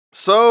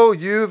So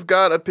you've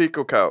got a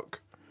PicoCalc.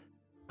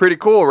 Pretty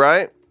cool,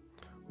 right?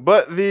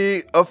 But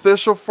the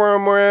official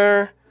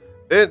firmware,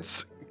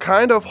 it's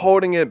kind of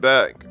holding it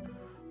back.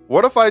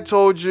 What if I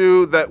told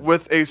you that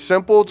with a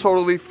simple,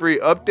 totally free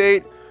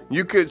update,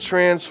 you could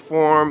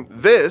transform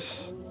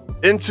this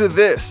into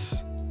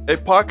this? A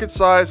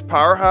pocket-sized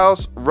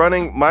powerhouse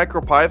running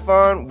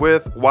micropython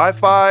with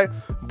Wi-Fi,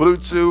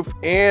 Bluetooth,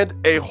 and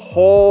a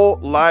whole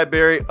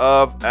library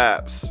of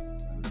apps.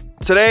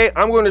 Today,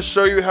 I'm going to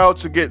show you how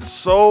to get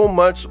so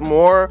much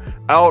more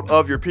out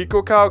of your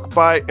PicoCalc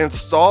by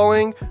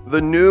installing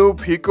the new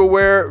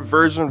Picoware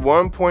version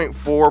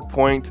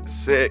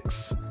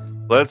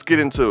 1.4.6. Let's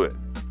get into it.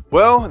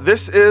 Well,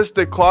 this is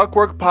the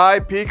Clockwork Pi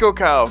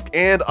PicoCalc,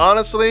 and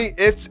honestly,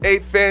 it's a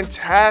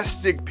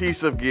fantastic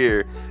piece of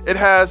gear. It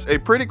has a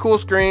pretty cool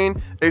screen,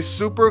 a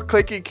super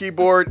clicky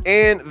keyboard,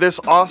 and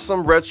this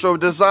awesome retro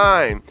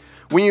design.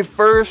 When you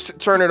first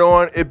turn it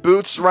on, it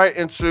boots right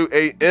into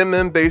a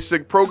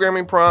Basic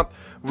programming prompt,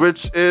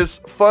 which is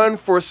fun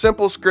for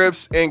simple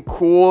scripts and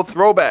cool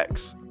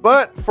throwbacks.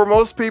 But for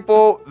most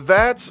people,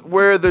 that's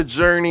where the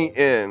journey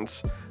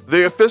ends.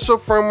 The official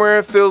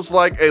firmware feels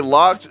like a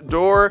locked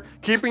door,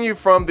 keeping you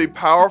from the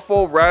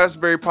powerful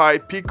Raspberry Pi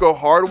Pico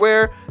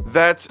hardware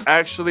that's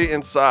actually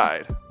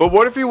inside. But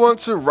what if you want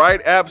to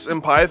write apps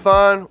in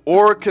Python,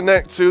 or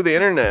connect to the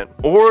internet,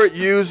 or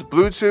use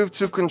Bluetooth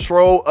to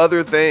control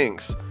other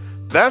things?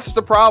 That's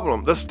the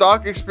problem. The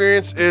stock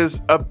experience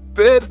is a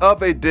bit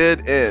of a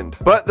dead end.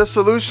 But the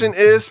solution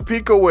is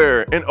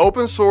Picoware, an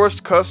open source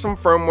custom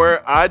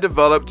firmware I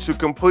developed to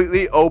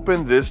completely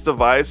open this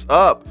device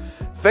up.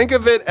 Think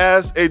of it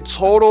as a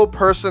total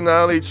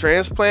personality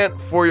transplant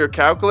for your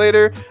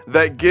calculator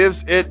that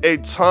gives it a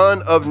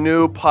ton of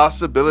new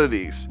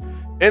possibilities.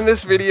 In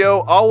this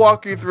video, I'll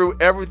walk you through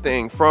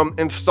everything from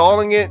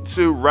installing it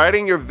to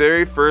writing your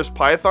very first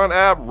Python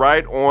app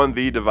right on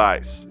the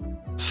device.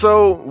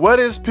 So what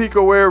is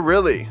Picoware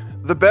really?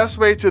 The best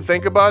way to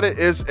think about it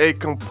is a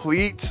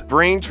complete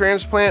brain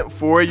transplant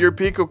for your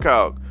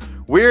PicoCalc.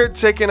 We're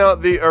taking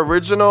out the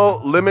original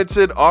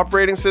limited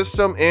operating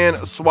system and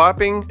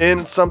swapping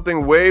in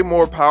something way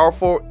more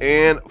powerful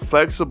and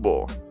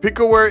flexible.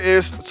 Picoware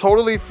is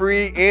totally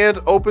free and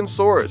open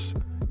source,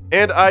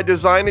 and I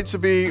designed it to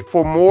be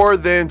for more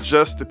than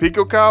just the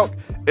PicoCalc.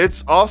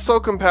 It's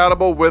also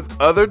compatible with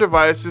other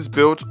devices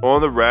built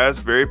on the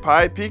Raspberry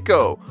Pi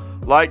Pico,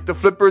 like the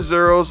Flipper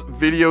Zero's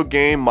video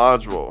game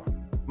module.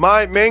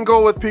 My main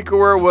goal with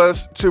Picoware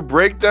was to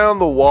break down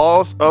the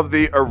walls of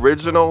the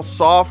original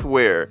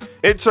software.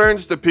 It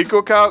turns the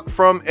PicoCalc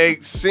from a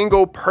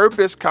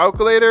single-purpose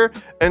calculator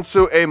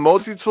into a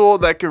multi-tool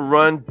that can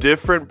run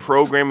different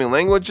programming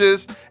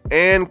languages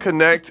and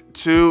connect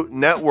to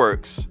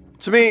networks.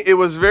 To me, it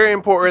was very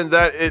important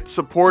that it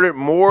supported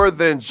more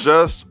than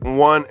just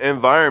one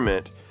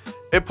environment.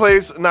 It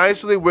plays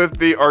nicely with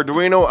the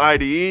Arduino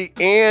IDE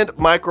and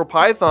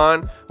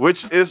MicroPython,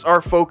 which is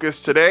our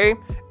focus today,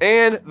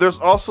 and there's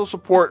also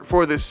support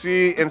for the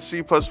C and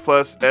C++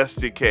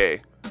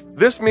 SDK.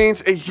 This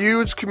means a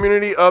huge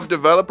community of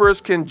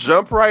developers can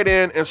jump right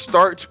in and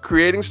start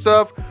creating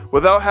stuff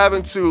without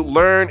having to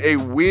learn a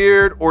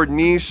weird or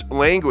niche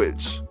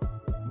language.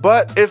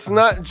 But it's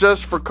not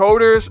just for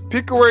coders.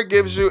 Picoware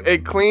gives you a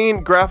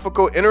clean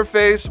graphical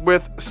interface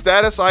with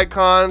status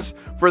icons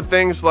for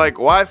things like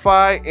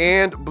Wi-Fi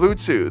and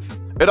Bluetooth.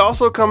 It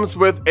also comes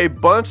with a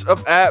bunch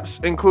of apps,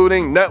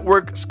 including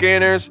network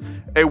scanners,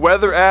 a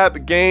weather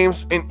app,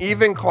 games, and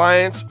even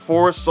clients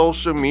for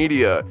social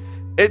media.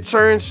 It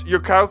turns your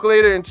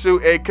calculator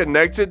into a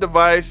connected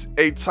device,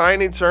 a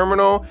tiny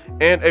terminal,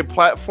 and a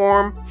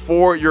platform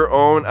for your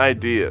own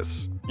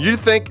ideas. You'd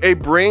think a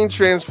brain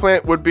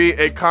transplant would be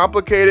a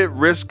complicated,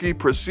 risky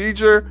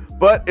procedure,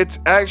 but it's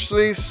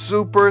actually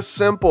super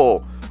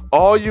simple.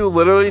 All you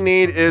literally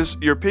need is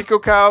your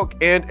PicoCalc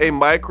and a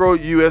micro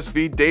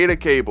USB data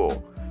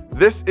cable.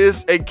 This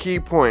is a key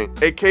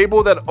point. A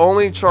cable that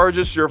only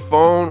charges your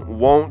phone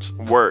won't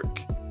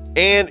work.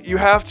 And you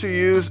have to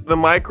use the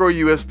micro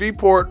USB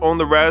port on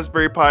the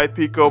Raspberry Pi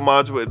Pico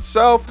module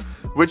itself,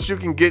 which you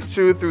can get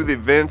to through the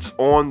vents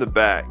on the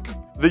back.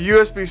 The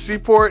USB-C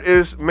port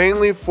is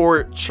mainly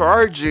for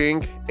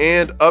charging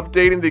and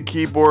updating the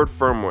keyboard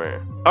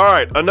firmware.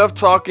 Alright, enough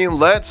talking,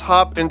 let's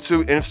hop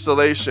into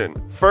installation.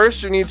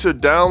 First, you need to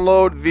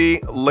download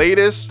the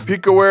latest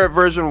Picoware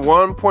version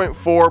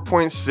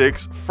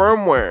 1.4.6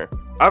 firmware.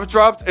 I've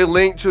dropped a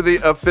link to the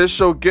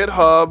official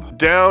GitHub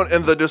down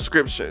in the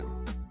description.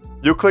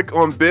 You'll click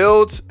on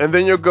Builds, and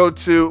then you'll go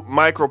to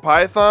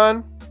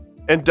MicroPython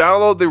and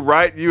download the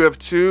right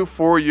UF2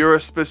 for your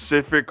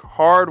specific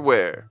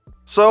hardware.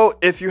 So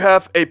if you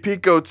have a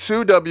Pico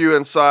W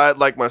inside,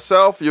 like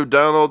myself, you'll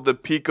download the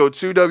Pico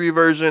W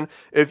version.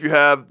 If you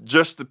have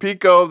just the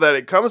Pico that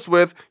it comes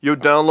with, you'll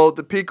download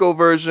the Pico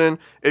version.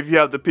 If you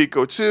have the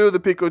Pico 2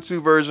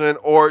 version,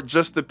 or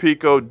just the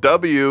Pico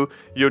W,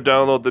 you'll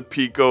download the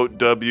Pico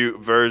W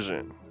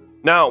version.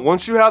 Now,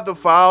 once you have the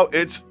file,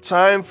 it's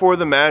time for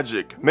the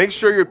magic. Make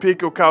sure your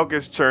PicoCalc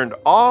is turned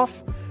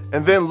off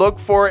and then look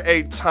for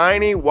a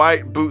tiny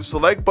white boot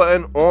select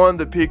button on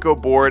the Pico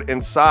board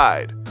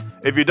inside.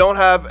 If you don't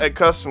have a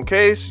custom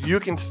case, you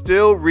can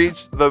still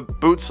reach the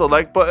boot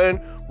select button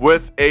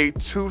with a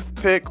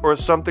toothpick or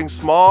something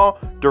small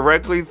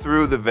directly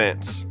through the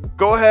vents.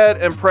 Go ahead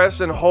and press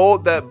and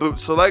hold that boot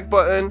select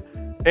button,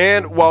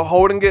 and while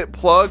holding it,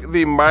 plug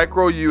the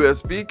micro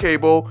USB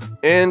cable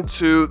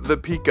into the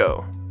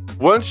Pico.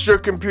 Once your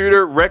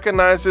computer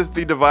recognizes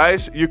the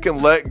device, you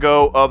can let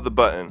go of the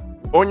button.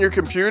 On your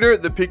computer,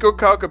 the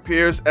PicoCalc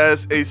appears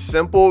as a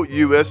simple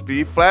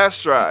USB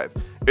flash drive.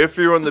 If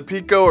you're on the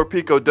Pico or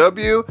Pico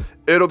W,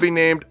 it'll be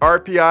named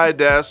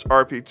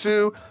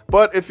RPI-RP2,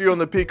 but if you're on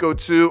the Pico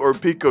 2 or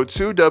Pico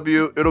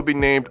 2W, it'll be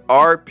named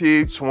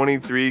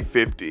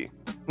RP2350.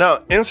 Now,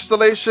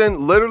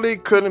 installation literally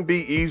couldn't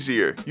be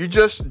easier. You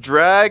just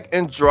drag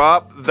and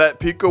drop that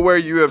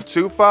Picoware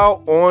UF2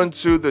 file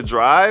onto the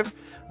drive.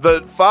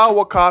 The file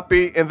will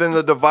copy, and then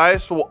the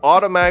device will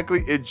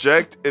automatically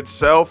eject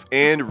itself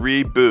and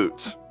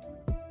reboot.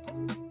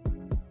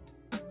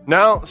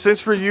 Now,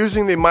 since we're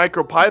using the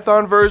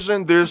micropython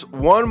version, there's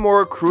one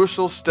more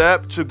crucial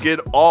step to get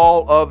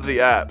all of the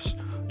apps.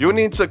 You'll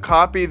need to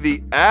copy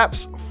the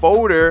apps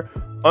folder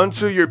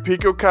onto your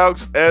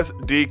PicoCalc's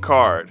SD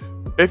card.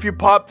 If you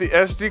pop the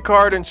SD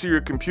card into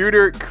your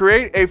computer,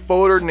 create a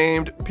folder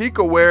named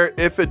Picoware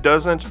if it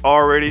doesn't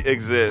already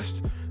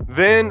exist.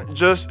 Then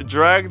just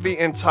drag the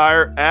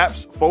entire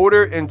apps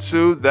folder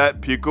into that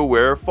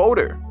Picoware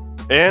folder.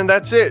 And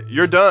that's it,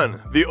 you're done.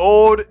 The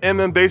old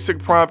Basic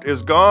prompt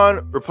is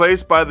gone,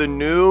 replaced by the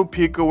new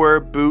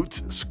Picoware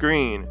boot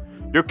screen.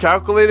 Your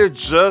calculator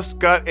just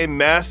got a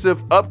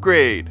massive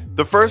upgrade.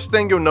 The first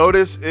thing you'll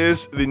notice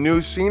is the new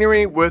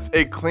scenery with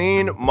a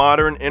clean,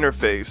 modern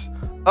interface.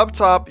 Up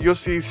top, you'll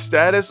see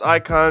status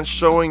icons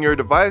showing your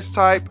device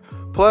type,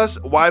 plus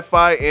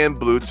Wi-Fi and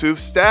Bluetooth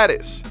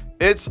status.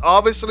 It's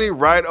obviously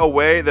right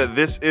away that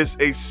this is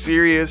a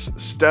serious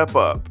step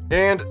up,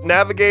 and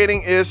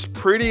navigating is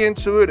pretty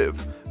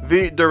intuitive.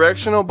 The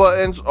directional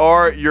buttons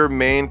are your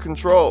main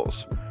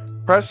controls.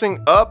 Pressing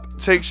up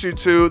takes you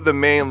to the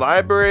main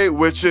library,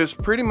 which is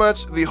pretty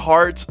much the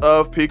heart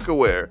of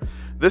Picoware.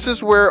 This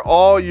is where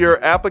all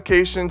your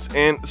applications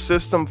and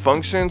system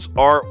functions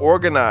are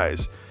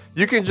organized.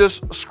 You can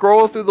just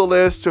scroll through the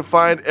list to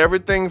find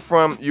everything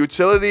from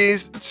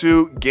utilities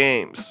to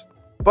games.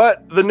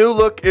 But the new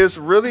look is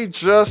really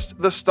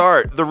just the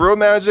start. The real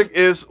magic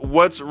is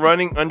what's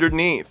running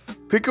underneath.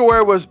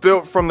 Picoware was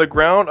built from the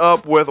ground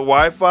up with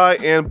Wi-Fi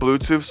and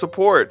Bluetooth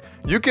support.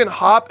 You can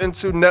hop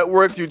into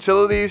network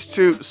utilities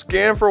to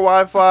scan for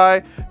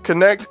Wi-Fi,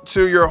 connect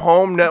to your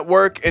home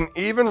network, and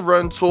even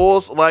run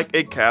tools like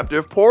a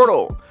captive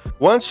portal.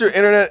 Once your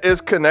internet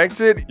is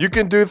connected, you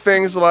can do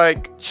things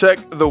like check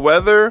the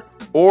weather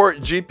or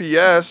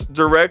GPS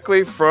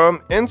directly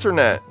from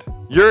internet.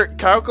 Your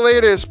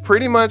calculator is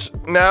pretty much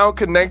now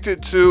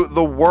connected to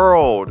the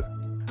world.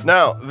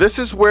 Now, this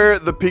is where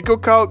the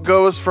PicoCalc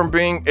goes from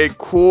being a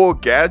cool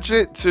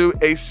gadget to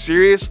a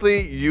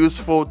seriously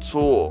useful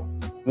tool.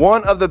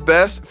 One of the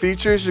best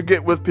features you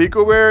get with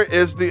Picoware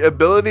is the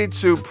ability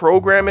to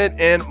program it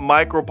in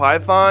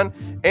micropython,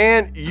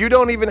 and you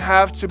don't even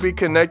have to be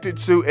connected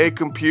to a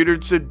computer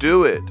to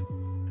do it.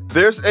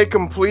 There's a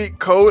complete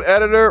code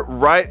editor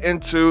right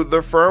into the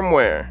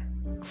firmware.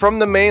 From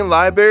the main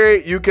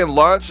library, you can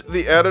launch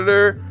the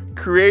editor,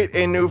 create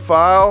a new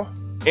file,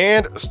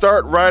 and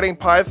start writing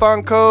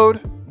Python code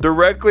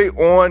directly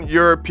on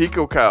your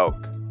PicoCalc.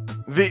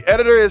 The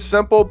editor is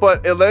simple,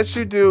 but it lets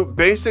you do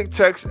basic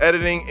text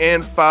editing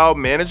and file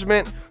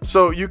management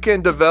so you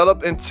can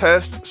develop and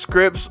test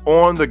scripts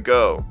on the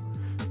go.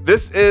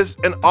 This is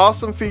an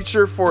awesome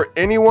feature for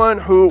anyone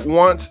who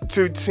wants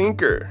to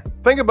tinker.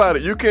 Think about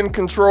it, you can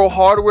control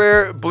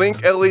hardware,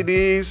 blink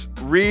LEDs,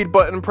 read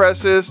button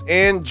presses,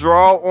 and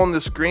draw on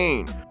the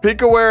screen.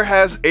 Picoware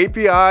has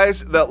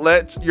APIs that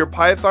let your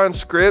Python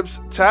scripts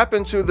tap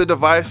into the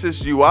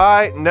device's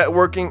UI,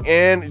 networking,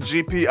 and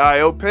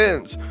GPIO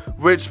pins,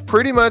 which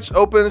pretty much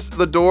opens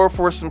the door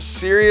for some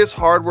serious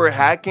hardware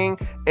hacking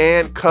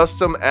and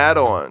custom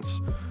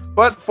add-ons.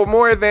 But for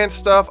more advanced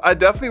stuff, I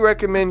definitely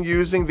recommend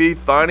using the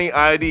Thonny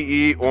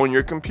IDE on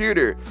your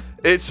computer.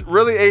 It's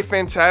really a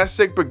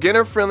fantastic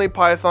beginner-friendly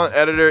Python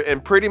editor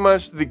and pretty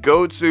much the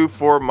go-to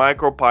for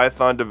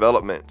MicroPython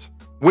development.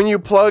 When you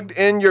plugged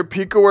in your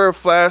Picoware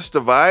flash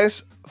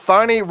device,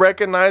 Thonny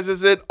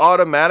recognizes it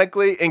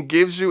automatically and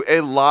gives you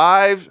a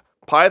live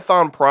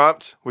Python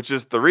prompt, which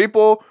is the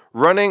REPL,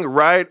 running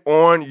right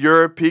on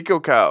your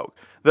PicoCalc.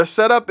 The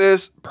setup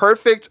is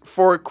perfect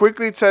for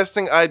quickly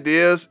testing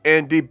ideas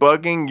and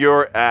debugging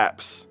your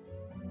apps.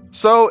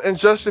 So in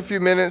just a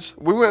few minutes,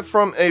 we went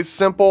from a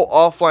simple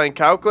offline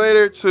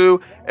calculator to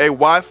a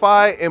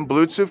Wi-Fi and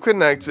Bluetooth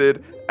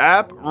connected,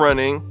 app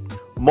running,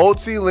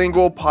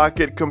 multilingual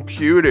pocket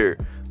computer.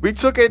 We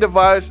took a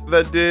device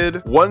that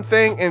did one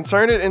thing and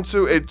turned it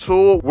into a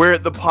tool where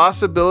the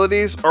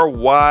possibilities are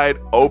wide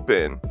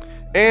open.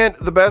 And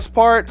the best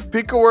part,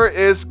 Picoware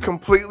is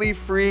completely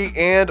free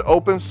and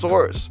open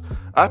source.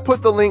 I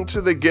put the link to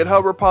the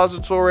GitHub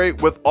repository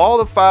with all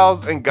the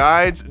files and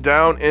guides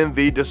down in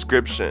the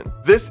description.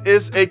 This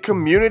is a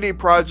community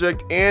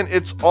project and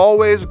it's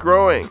always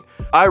growing.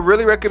 I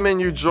really recommend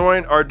you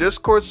join our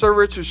Discord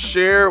server to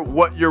share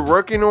what you're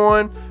working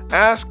on,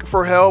 ask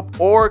for help,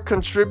 or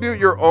contribute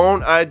your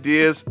own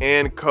ideas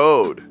and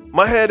code.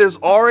 My head is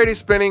already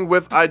spinning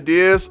with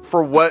ideas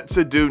for what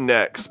to do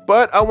next,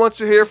 but I want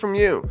to hear from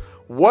you.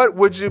 What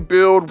would you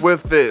build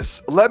with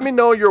this? Let me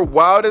know your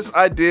wildest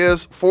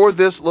ideas for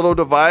this little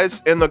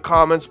device in the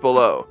comments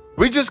below.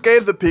 We just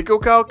gave the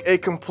PicoCalc a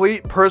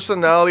complete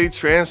personality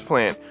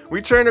transplant.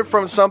 We turned it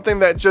from something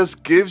that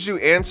just gives you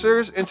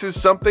answers into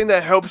something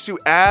that helps you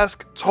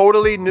ask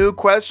totally new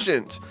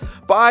questions.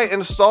 By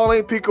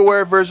installing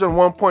Picoware version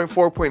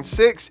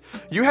 1.4.6,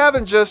 you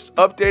haven't just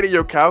updated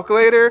your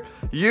calculator,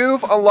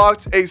 you've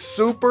unlocked a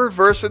super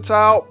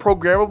versatile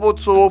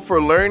programmable tool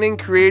for learning,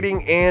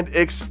 creating, and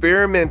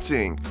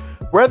experimenting.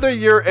 Whether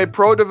you're a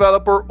pro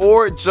developer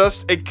or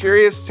just a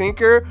curious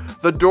tinker,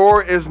 the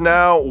door is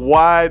now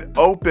wide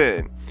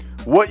open.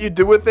 What you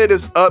do with it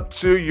is up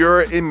to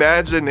your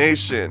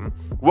imagination.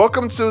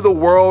 Welcome to the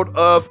world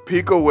of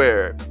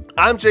Picoware.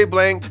 I'm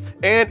JBlanked,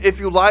 and if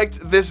you liked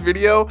this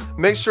video,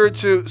 make sure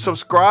to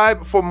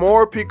subscribe for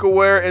more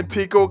Picoware and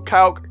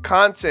PicoCalc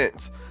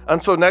content.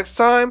 Until next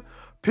time,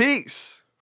 peace.